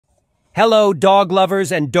Hello, dog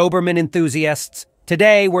lovers and Doberman enthusiasts.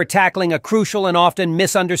 Today, we're tackling a crucial and often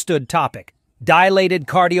misunderstood topic: dilated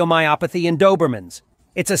cardiomyopathy in Dobermans.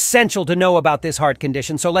 It's essential to know about this heart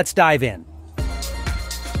condition, so let's dive in.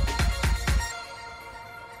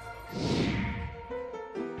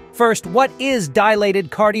 First, what is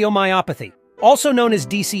dilated cardiomyopathy? Also known as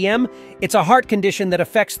DCM, it's a heart condition that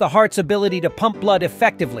affects the heart's ability to pump blood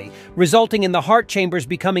effectively, resulting in the heart chambers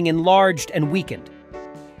becoming enlarged and weakened.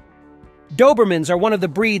 Dobermans are one of the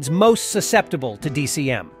breeds most susceptible to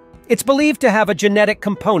DCM. It's believed to have a genetic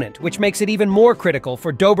component, which makes it even more critical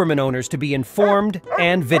for Doberman owners to be informed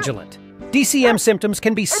and vigilant. DCM symptoms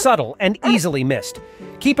can be subtle and easily missed.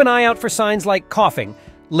 Keep an eye out for signs like coughing,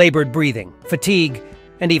 labored breathing, fatigue,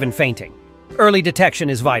 and even fainting. Early detection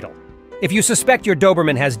is vital. If you suspect your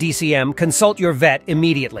Doberman has DCM, consult your vet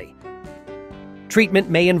immediately. Treatment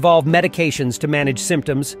may involve medications to manage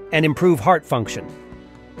symptoms and improve heart function.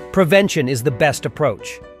 Prevention is the best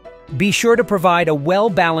approach. Be sure to provide a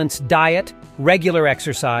well-balanced diet, regular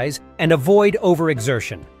exercise, and avoid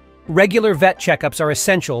overexertion. Regular vet checkups are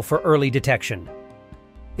essential for early detection.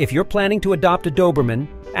 If you're planning to adopt a Doberman,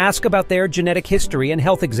 ask about their genetic history and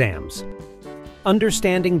health exams.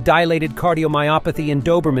 Understanding dilated cardiomyopathy in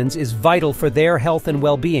Dobermans is vital for their health and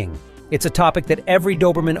well-being. It's a topic that every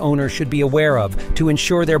Doberman owner should be aware of to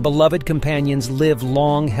ensure their beloved companions live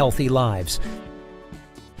long, healthy lives.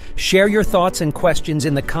 Share your thoughts and questions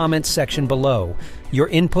in the comments section below. Your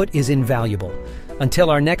input is invaluable.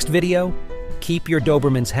 Until our next video, keep your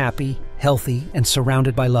Dobermans happy, healthy, and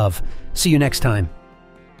surrounded by love. See you next time.